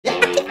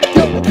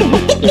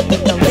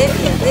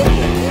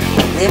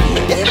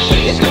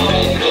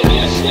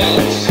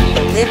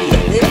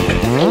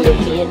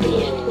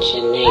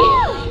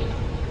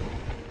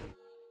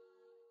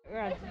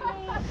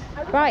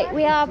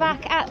are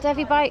back at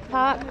Dyfi Bike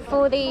Park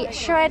for the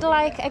Shred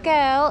Like a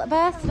Girl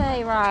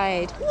birthday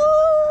ride. Woo!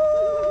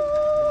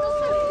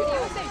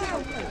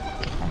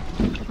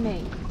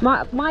 Me.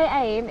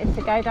 My aim is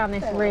to go down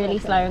this really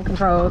slow and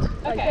controlled.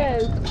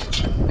 Okay.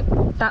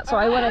 That's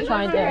what I want to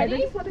try and do. I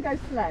just want to go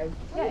slow.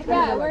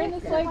 Yeah, we're in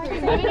the slow group.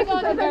 I'm going to go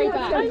on the very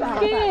back. I'm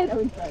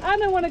scared. I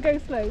don't want to go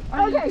slow.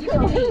 Okay,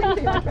 cool.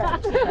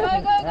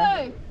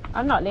 Go.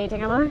 I'm not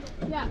leading, am I?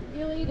 Yeah,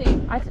 you're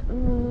leading.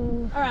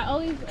 Alright,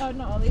 Ollie's,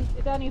 not Ollie.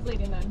 Danny's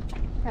leading then.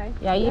 Okay.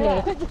 Yeah, you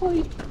lead. Let's go.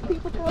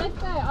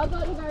 I'll go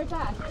to the very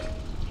back.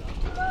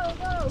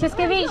 Go. Just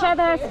give each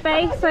other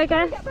space, I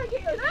guess.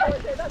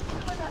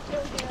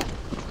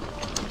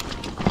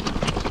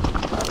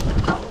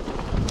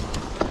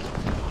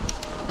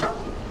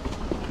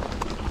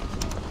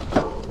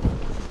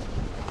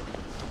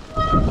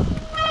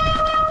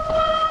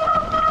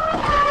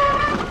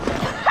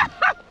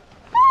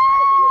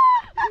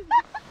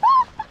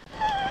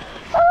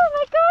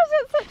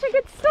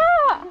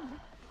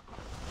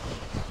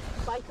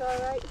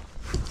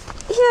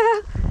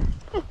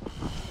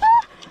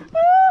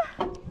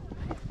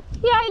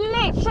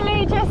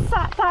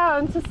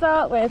 To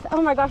start with. Oh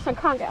my gosh, I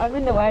can't get, I'm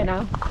in the way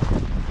now.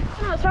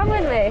 Oh, what's wrong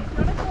with me?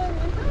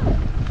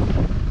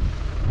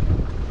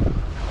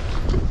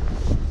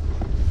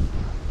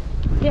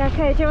 Yeah,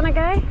 okay, do you want to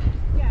go?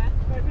 Yeah,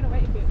 we're going to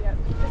wait for you. Yeah.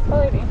 Just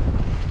follow me.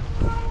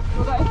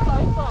 We'll go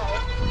slow.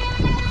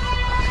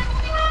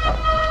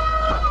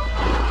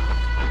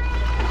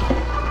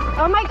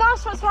 Oh my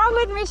gosh, what's wrong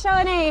with me,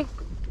 Shawnee?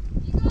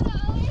 You got it,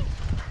 Ollie.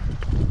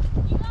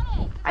 You got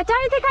it. I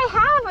don't think I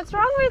have. What's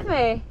wrong with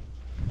me?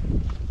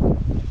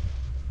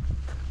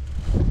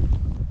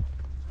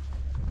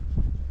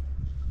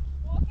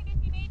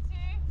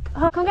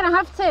 Oh, I'm gonna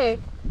have to.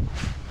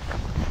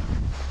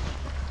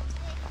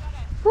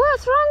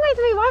 What's wrong with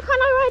me? Why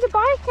can't I ride a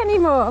bike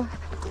anymore?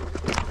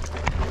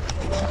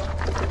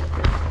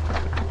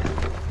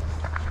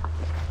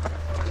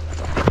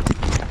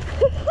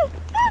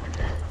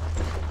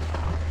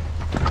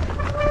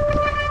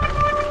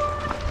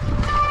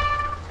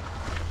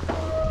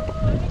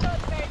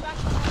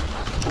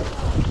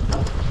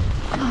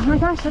 Oh my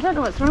gosh, I don't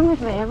know what's wrong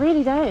with me. I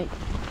really don't.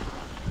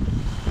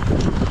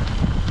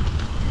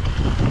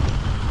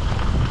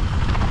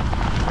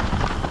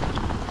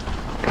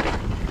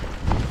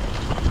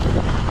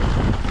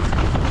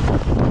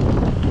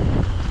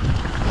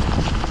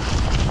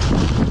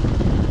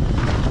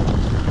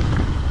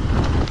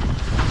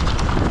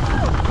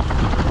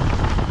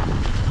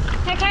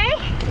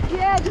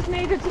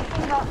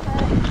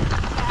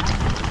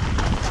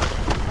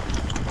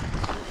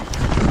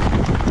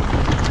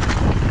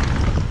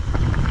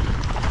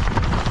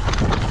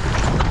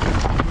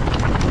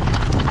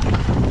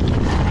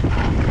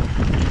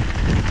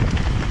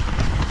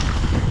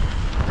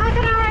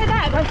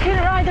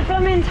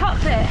 Top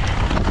bit.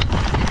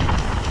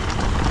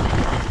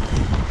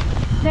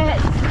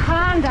 Let's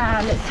calm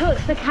down. Let's talk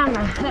to the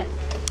camera.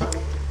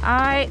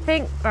 I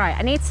think, right,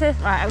 I need to,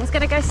 right, I was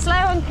going to go slow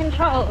and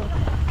controlled.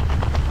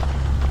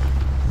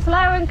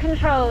 Slow and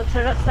controlled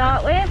to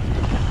start with.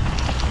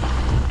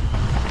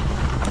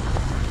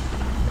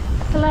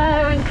 Slow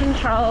and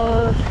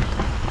controlled.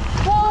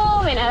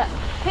 Warming up,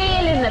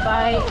 feeling the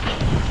bike.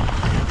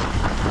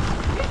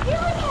 You're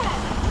doing it.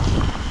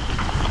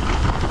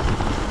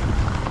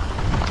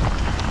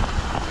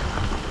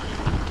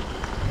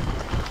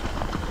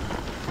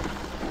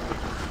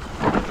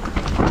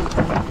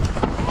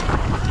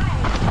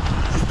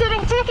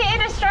 Stick it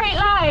in a straight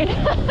line.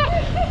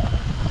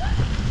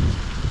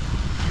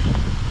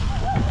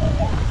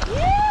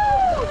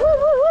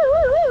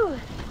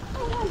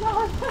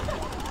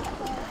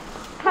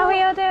 How are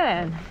you all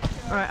doing?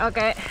 Alright,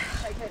 okay.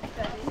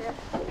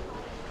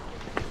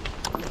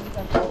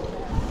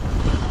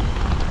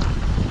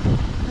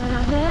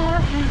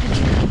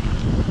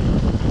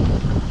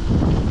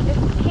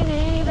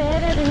 Any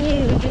better than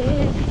you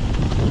did.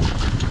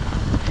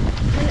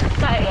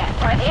 So yeah,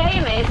 right, the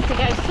aim is to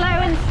go slow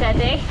and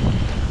steady.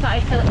 So I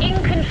feel in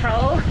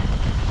control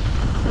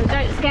and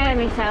don't scare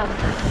myself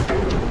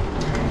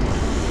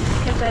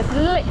because there's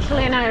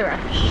literally no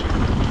rush.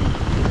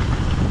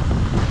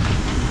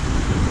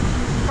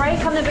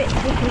 Brake on the bits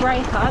we can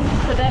brake on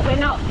so that we're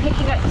not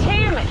picking up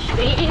too much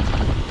speed.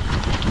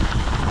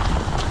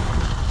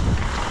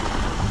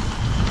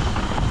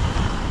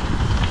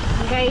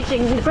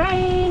 Engaging the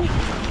brain,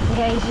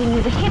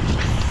 engaging the hips,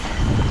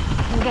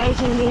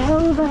 engaging the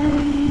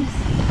elbows.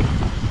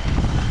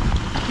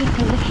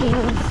 Keeping the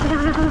heels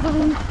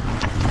down.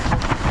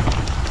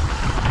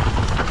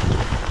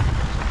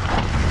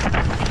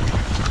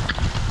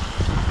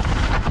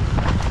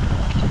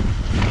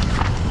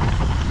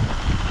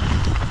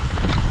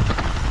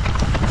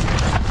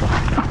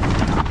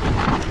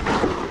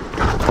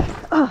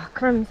 Oh,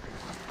 crumbs.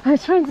 I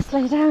was trying to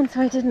slow down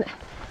so I didn't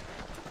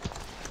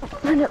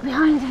run up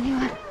behind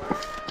anyone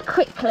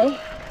quickly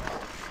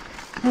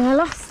and I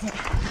lost it.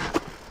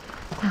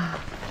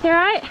 You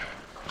alright?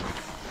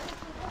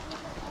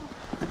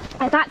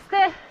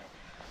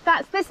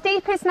 That's the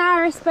steepest,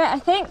 narrowest bit, I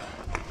think.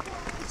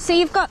 So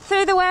you've got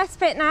through the worst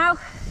bit now.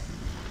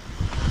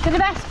 So the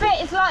best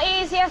bit is a lot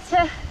easier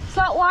to, it's a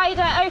lot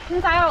wider,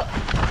 opens out.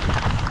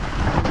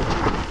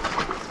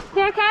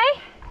 You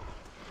okay?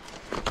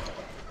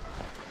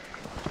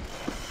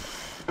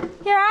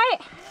 You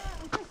alright?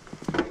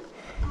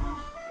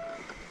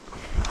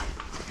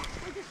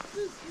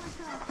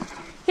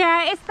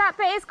 Yeah, that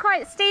bit is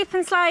quite steep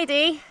and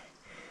slidey,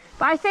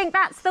 but I think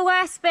that's the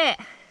worst bit.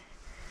 Okay.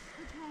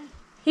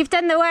 You've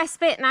done the worst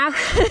bit now.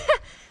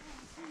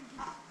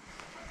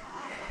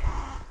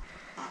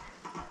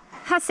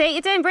 That's it,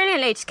 you're doing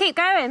brilliantly. Just keep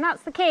going,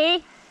 that's the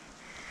key.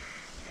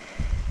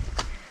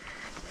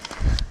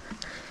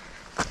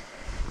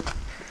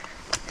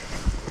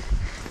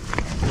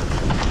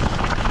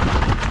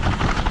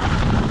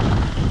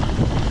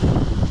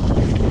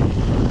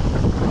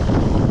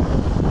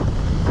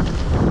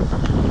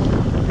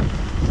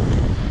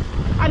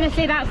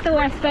 Honestly, that's the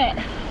worst bit.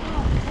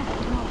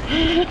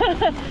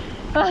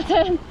 Well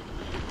done.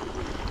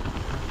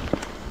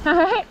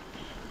 Alright.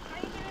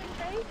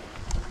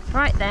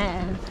 Right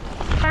then.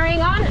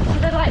 Carrying on to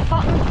the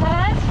bottom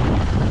third.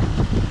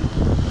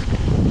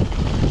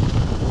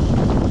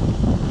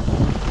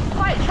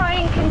 Quite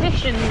trying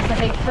conditions, I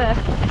think, for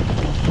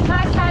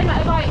first time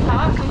at a bike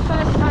park and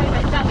first time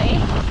at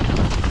Dyfi.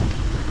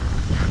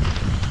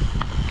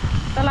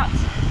 A lot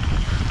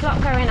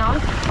going on.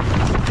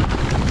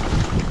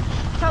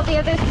 Told the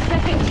others there's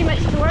nothing too much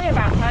to worry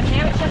about down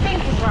here, which I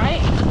think is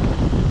right.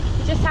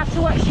 You just have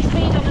to watch your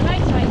speed on the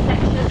motorway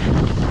section.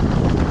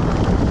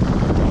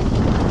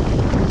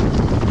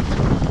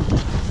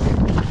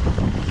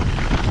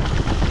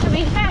 I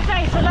mean, fair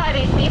play to a lot of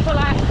these people.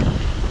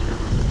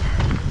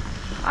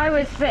 I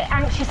was a bit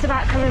anxious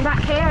about coming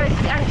back here. I was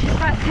anxious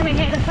about coming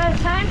here the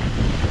first time,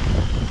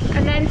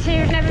 and then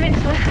to never been to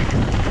a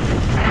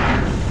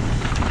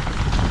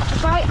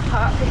bike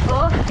park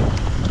before.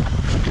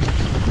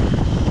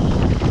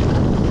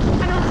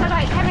 And also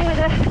coming with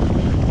a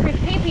group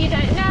of people you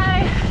don't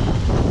know.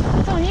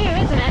 It's all new,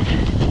 isn't it?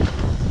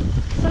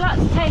 It's a lot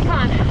to take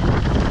on.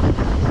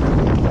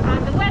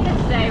 And the weather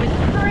today was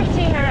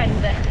pretty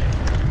horrendous.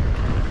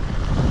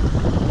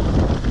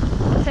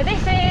 So this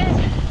is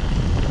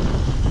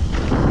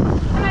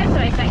the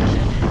motorway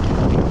section.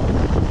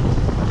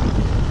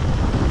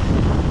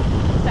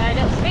 So a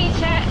little speed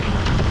check.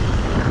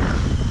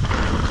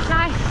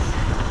 Nice.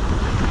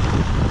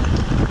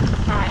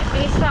 Right,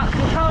 we start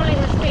controlling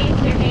the speed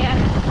through here.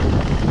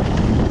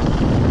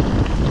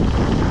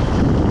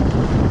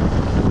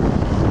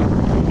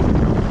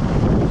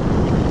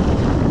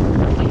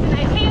 Keeping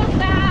those heels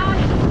down,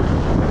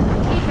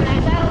 keeping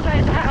those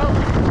elbows out.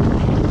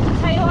 I'll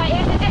tell you what,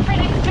 it's a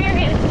different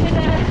experience to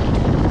the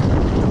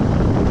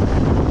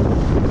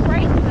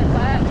brakes that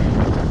work.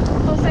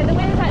 Also, the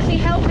wind's actually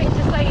helping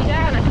to slow you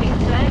down, I think,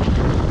 today.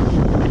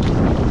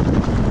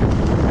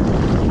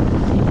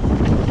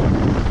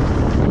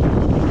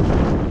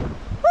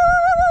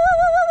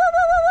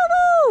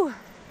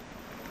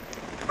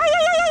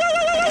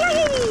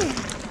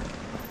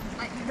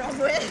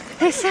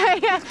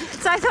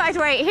 So I thought I'd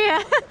wait here.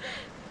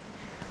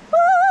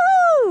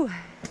 Woo!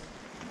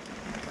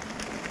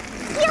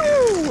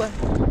 Yo!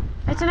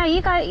 I don't know.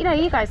 You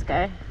guys go.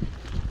 Are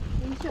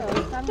you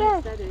sure? Stand Yeah.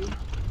 steady.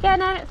 Yeah,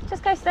 no,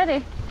 just go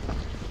steady.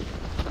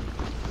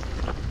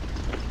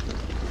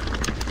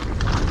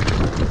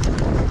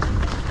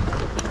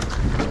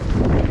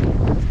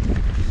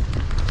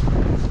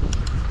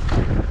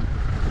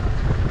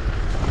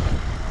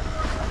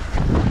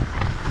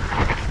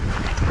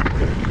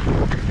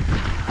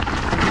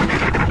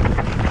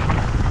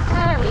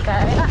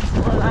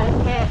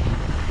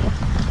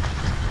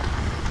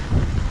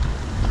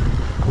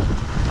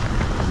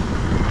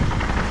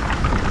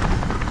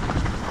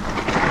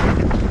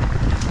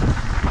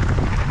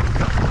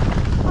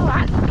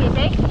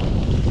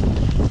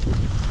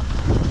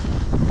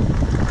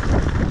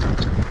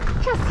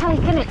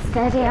 Taking it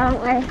steady,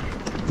 aren't we?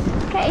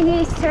 Getting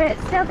used to it,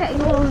 still getting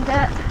warmed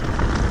up.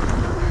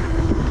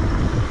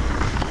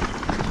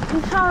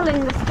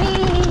 Controlling the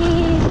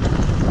speed.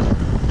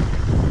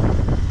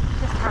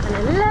 Just having a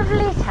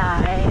lovely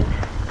time.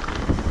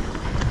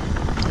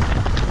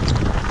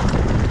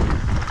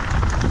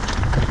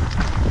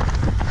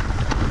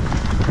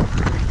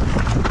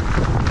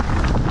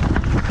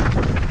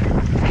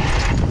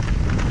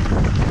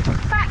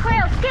 Back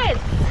wheel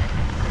skids.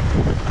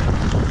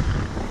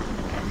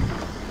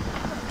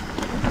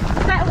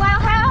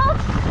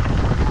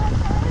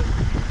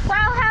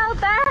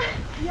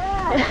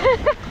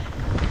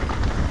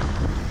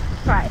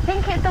 Right, I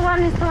think it's the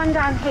one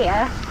down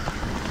here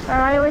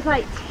where I always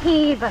like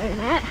T-bone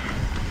it.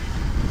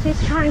 So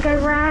just try and go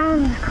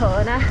round the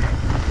corner,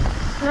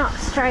 not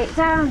straight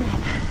down it.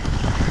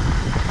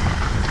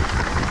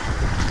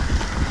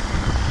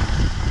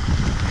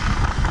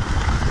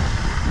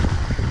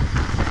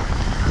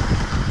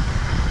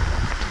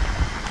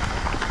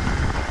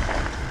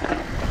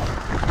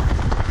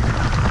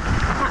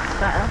 That's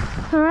better.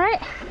 All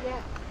right.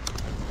 Yeah.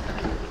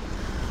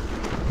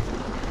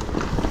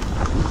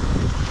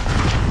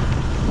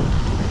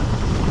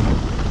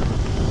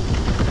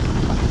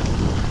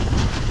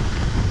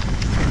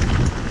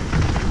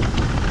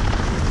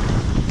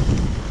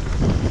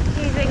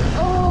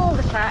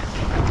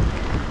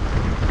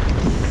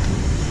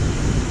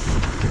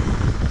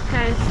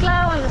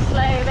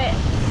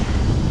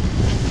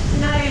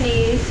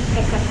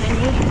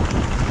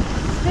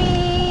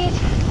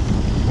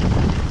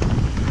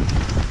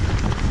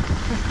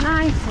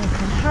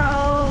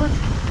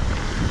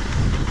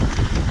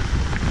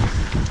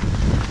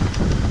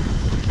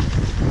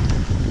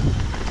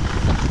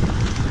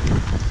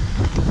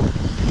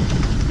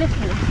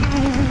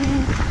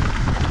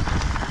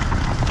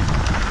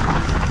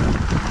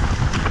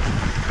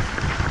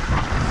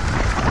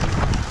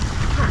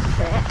 That's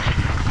it.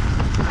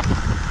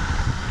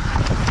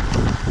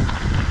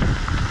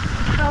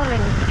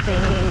 Controlling the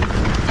speed.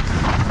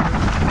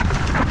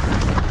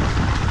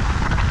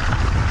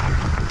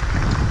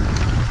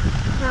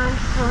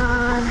 Nice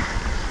one.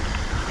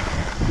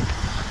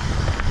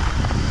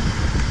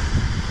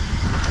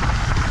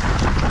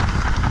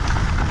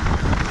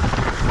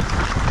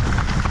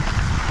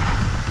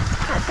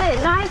 That's it,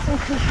 nice and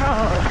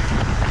controlled.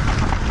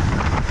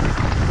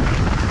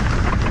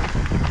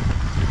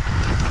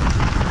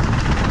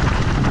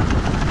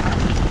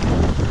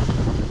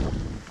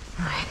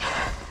 Right,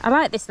 I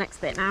like this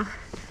next bit now.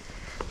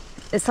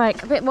 It's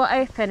like a bit more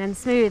open and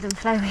smooth and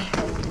flowy.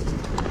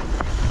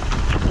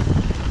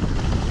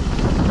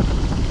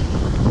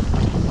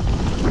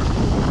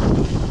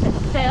 But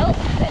still,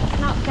 let's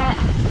not get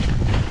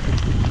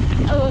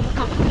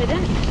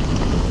overconfident.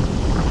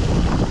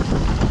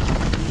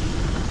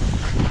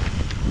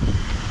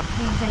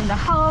 Using the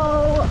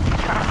whole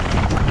track.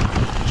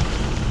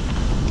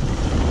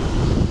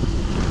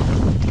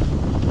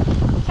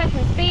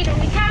 Checking speed when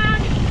we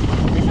can.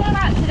 It's all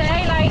about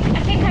today. Like,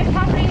 I think I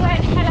probably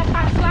went hella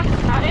fast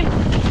last time.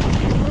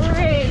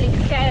 Really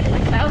scared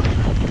myself.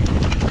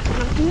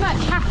 And I'm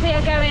much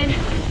happier going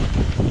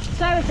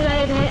slower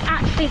today than it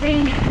actually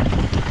being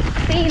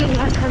feeling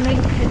like I'm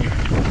in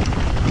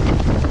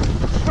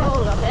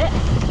control of it.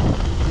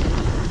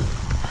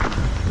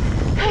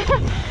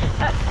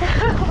 That's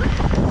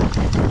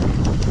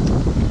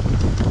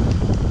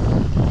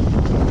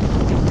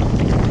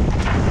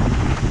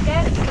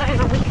get it slow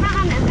when we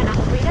can, and then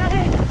after we go.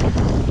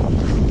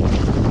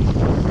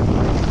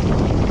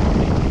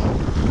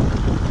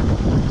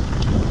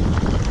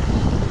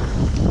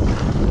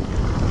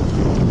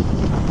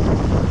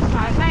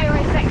 Right,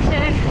 motorway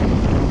section.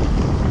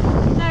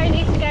 No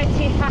need to go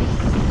too fast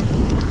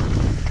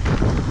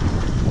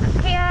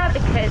here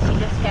because you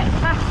just get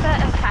faster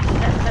and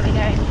faster. So we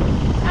go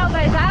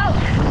elbows out,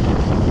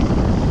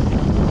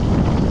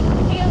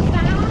 heels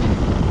down,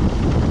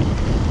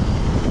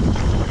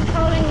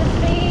 controlling the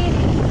speed.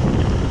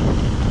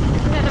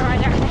 Another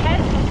rider up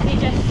ahead, you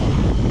just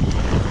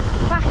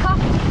back off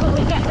before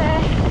we get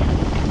there.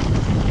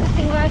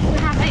 Nothing worse than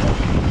having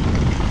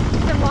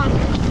someone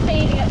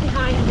speeding up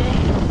behind you.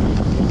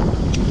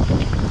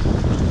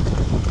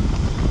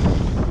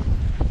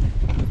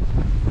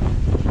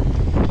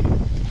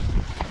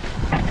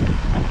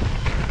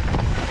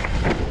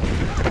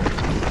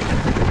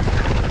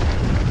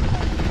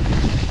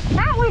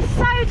 That was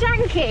so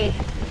janky.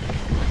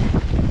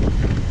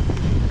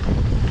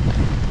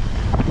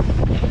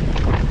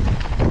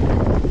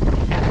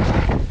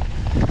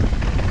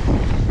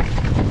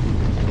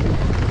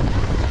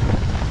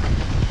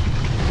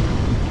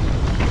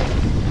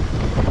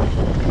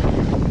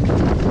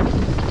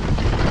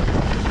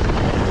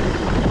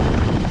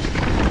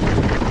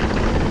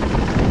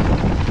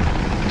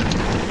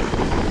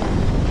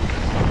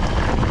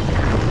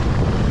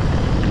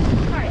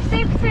 Right,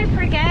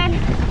 super again.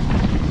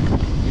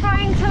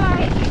 Trying to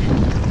like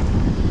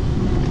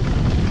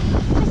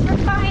just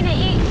refine it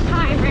each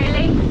time,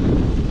 really.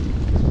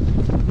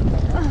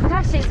 Oh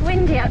gosh, it's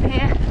windy up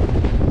here.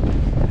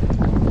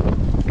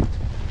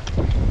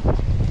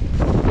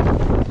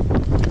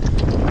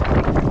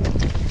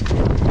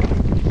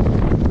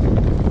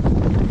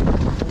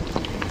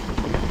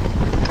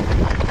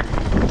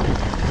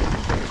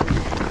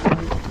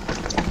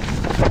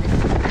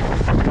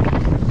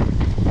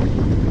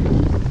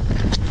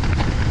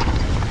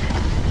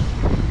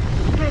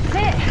 That's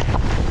it.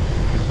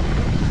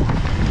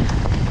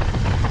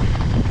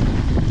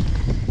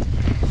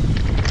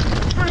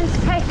 Trying to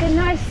take a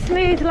nice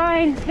smooth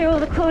line through all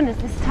the corners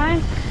this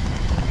time.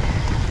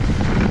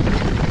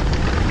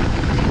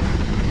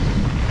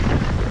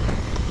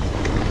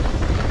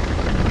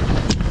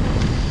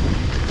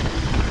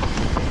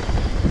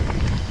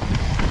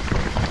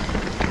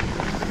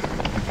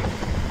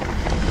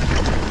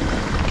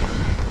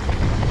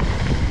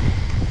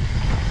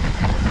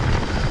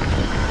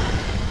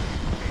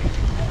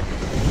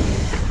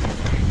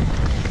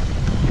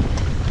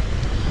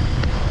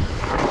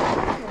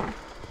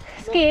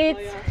 Skids.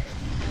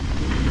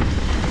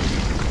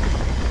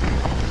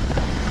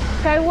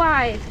 Go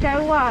wide,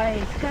 go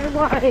wide, go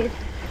wide,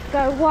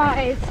 go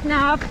wide.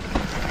 Now,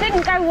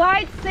 didn't go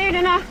wide soon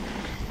enough.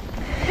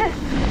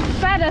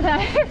 Better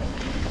though.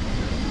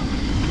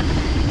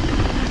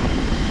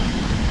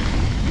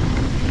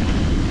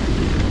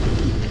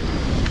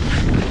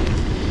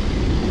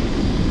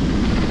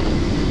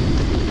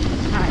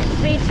 Alright,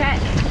 speed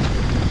check.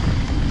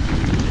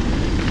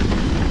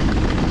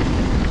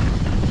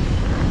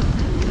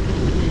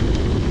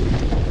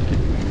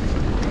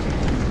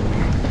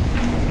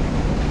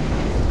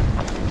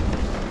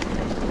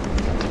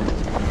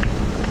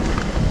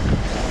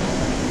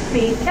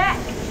 Speed check.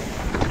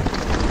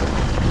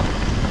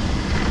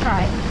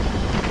 Right.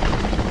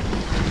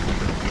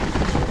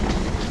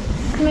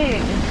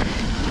 Smooth.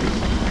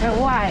 Go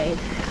wide.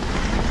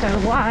 Go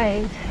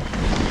wide.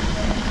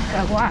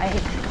 Go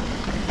wide.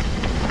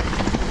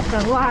 Go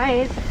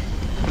wide.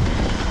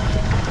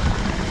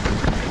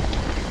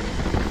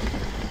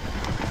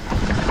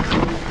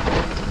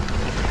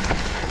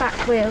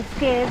 Back wheel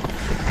skids.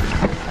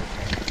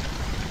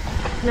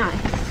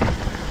 Nice.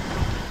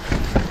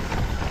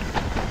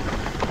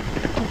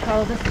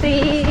 Control the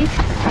speed.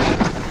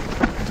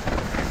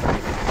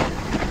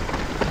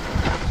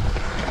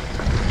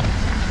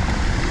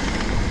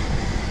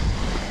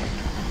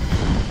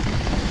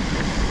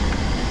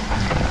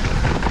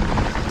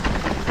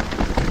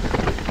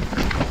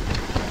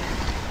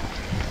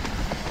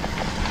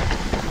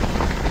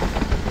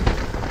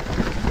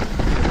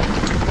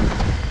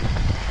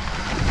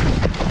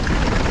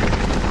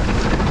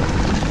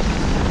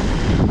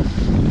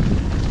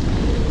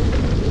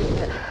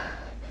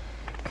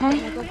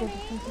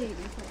 Okay.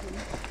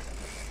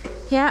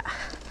 Yeah.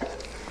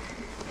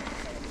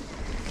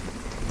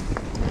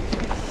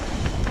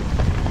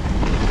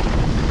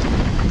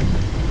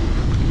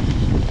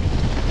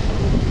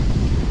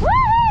 Woo!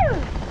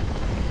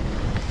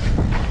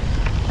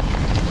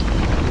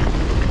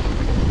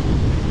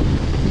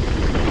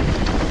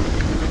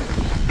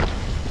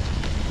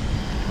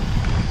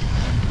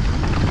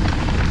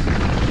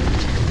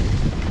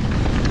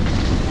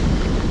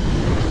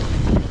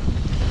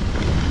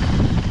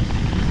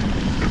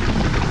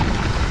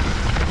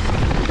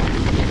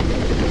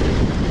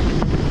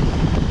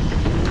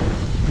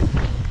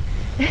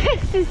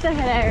 This is so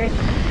hilarious.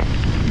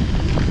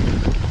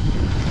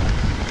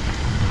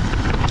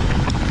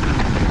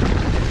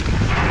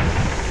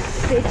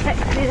 See it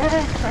texted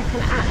there so I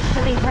can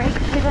actually brake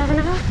with her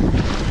now.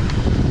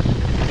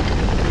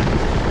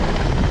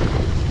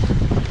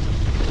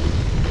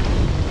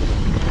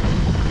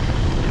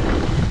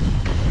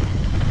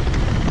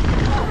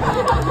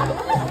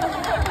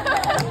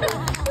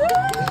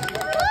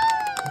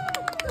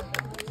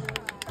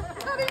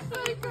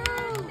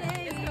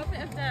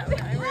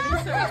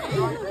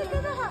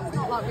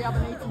 Like we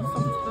haven't eaten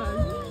something.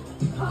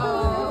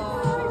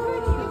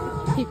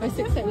 Oh. Keep my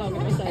 6 so long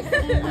in my sex.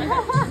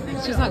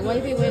 She's like, why are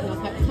you being weird? And I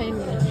was like, 10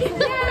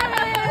 minutes.